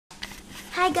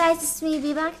Hi guys, it's me,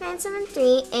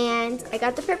 WEBKINZ, and I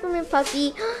got the peppermint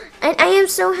puppy, and I am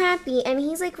so happy. And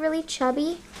he's like really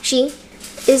chubby. She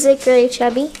is like really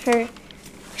chubby.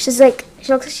 She looks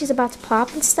like she's about to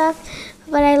pop and stuff.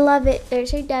 But I love it.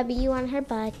 There's her W on her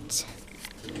butt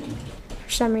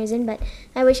for some reason, but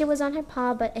I wish it was on her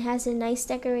paw. But it has a nice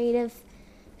decorative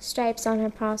stripes on her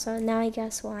paw, so now I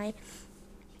guess why.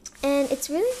 And it's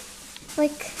really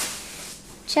like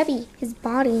chubby, his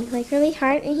body, like really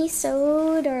hard, and he's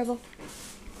so adorable.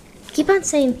 Keep on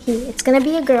saying he. It's gonna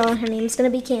be a girl, and her name's gonna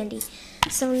be Candy.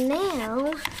 So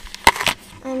now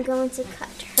I'm going to cut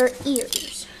her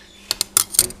ears.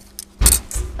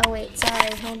 Oh wait,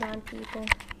 sorry, hold on people.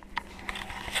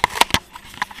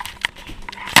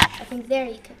 I think there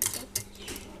you can see.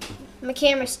 My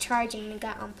camera's charging and it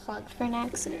got unplugged for an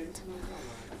accident.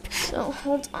 So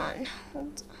hold on.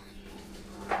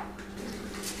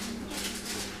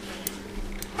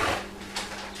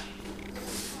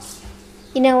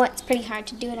 You know what? It's pretty hard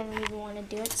to do it. I don't even want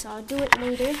to do it, so I'll do it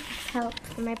later with help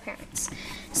from my parents.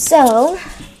 So,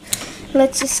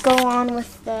 let's just go on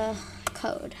with the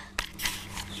code.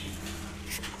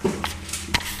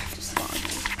 Just log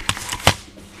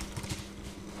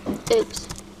in. Oops.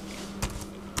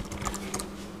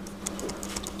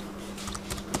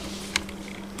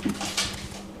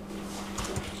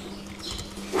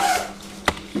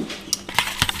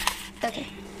 Okay.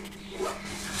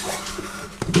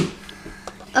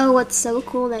 Oh, what's so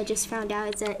cool that I just found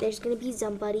out is that there's going to be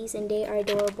Zum Buddies, and they are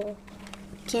adorable.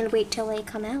 Can't wait till they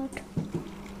come out.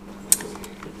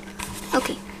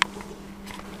 Okay.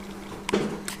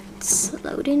 It's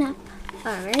loading up.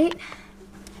 Alright.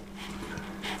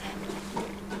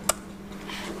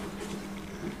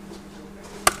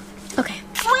 Okay.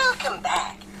 Welcome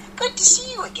back. Good to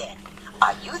see you again.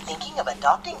 Are you thinking of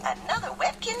adopting another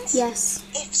WEBKINZ? Yes.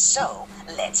 If so,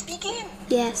 let's begin.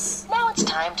 Yes. Now it's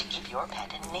time to give your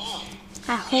pet a name.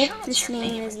 I hope this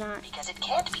name is not because it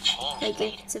can't be changed like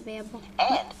later. it's available.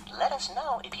 And let us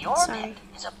know if your pet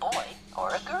is a boy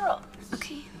or a girl.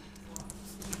 Okay.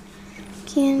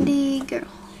 Candy girl.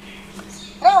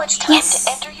 Now it's time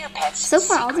to enter your pet's So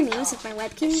far, all the secret names code. of my The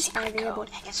WEBKINZ are secret available.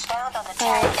 code is found on the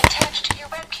tag attached to your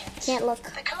WEBKINZ. Can't look.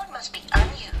 The code must be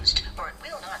unused or it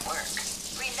will not work.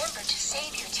 Remember to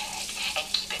save your tag and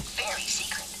keep it very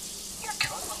secret. Your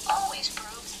code will always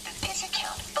prove that this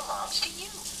account belongs to you.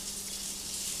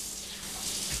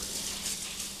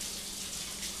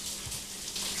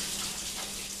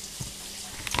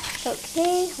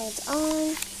 Okay, hold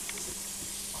on.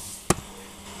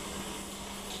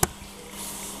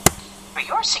 For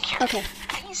your security, Okay.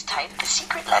 please type the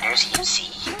secret letters you see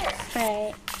here.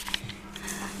 Alright.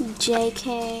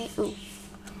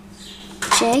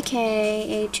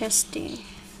 JKHSD.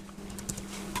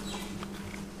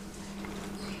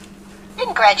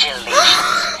 Congratulations.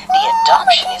 The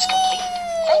adoption is complete.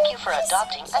 Thank you for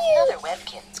adopting another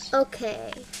WEBKINZ.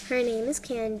 Okay, her name is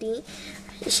Candy.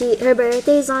 Her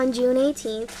birthday is on June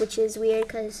 18th, which is weird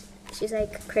because she's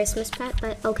like a Christmas pet,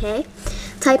 but okay.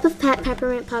 Type of pet,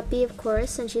 peppermint puppy, of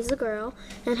course, and she's a girl.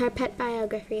 And her pet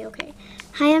biography, okay.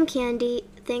 Hi, I'm Candy.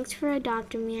 Thanks for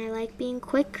adopting me. I like being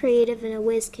quick, creative, and a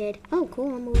whiz kid. Oh,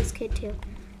 cool, I'm a whiz kid too.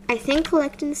 I think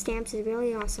collecting stamps is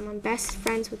really awesome. I'm best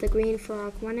friends with a green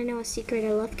frog. Want to know a secret?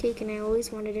 I love cake, and I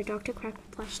always wanted a Dr. Cracker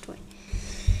plush toy.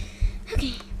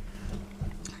 Okay.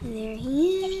 There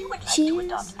he is. If you would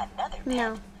like to adopt another pet,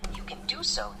 No. you can do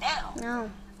so now.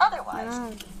 No. Otherwise,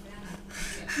 No.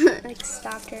 Like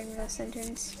stopped her in the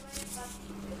sentence.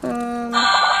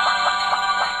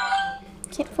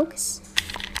 Can't focus.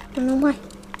 I don't know why.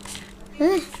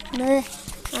 I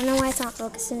don't know why it's not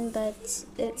focusing, but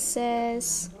it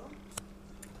says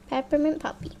peppermint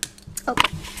puppy.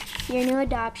 Okay. Your new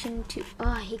adoption to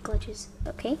I hate glitches.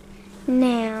 Okay.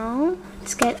 Now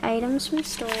let's get items from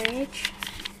storage.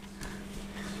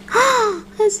 Oh,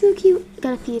 that's so cute.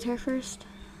 Gotta feed her first.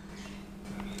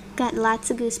 Got lots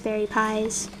of gooseberry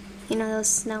pies. You know those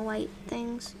Snow White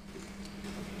things?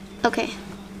 Okay.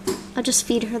 I'll just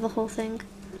feed her the whole thing.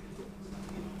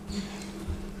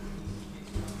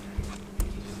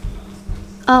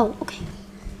 Oh, okay.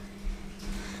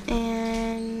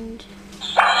 And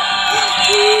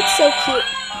oh, it's so cute.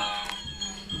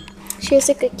 She has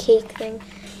like a cake thing.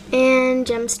 And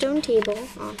gemstone table,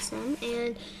 awesome.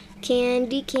 And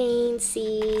candy cane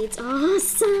seeds,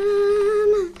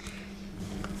 awesome.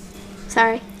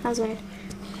 Sorry, that was weird.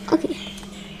 Okay.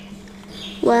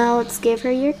 Well, let's give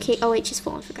her your cake. Oh wait, she's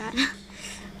full, I forgot.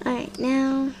 Alright,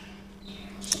 now.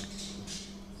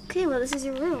 Okay, well this is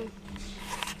your room.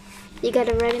 You got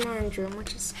a red and orange room,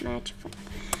 which is magical.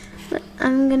 But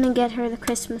I'm gonna get her the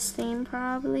Christmas theme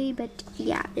probably. But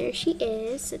yeah, there she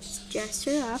is. Let's dress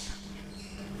her up.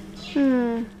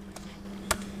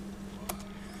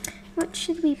 What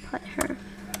should we put her?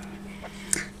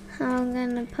 I'm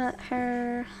gonna put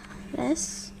her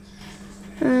this,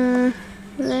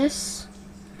 this,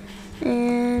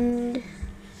 and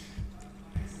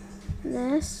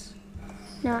this,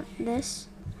 not this,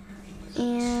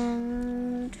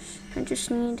 and I just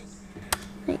need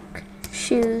like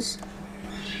shoes.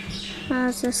 How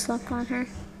does this look on her?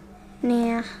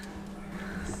 Nah,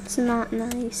 it's not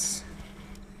nice.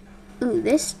 Ooh,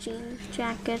 this jean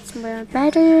jacket's more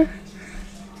better.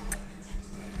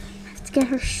 Get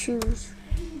her shoes.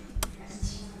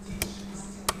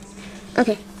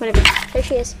 Okay, whatever. There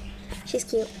she is. She's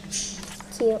cute.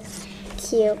 Cute.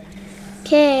 Cute.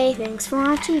 Okay, thanks for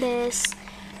watching this.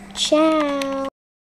 Ciao.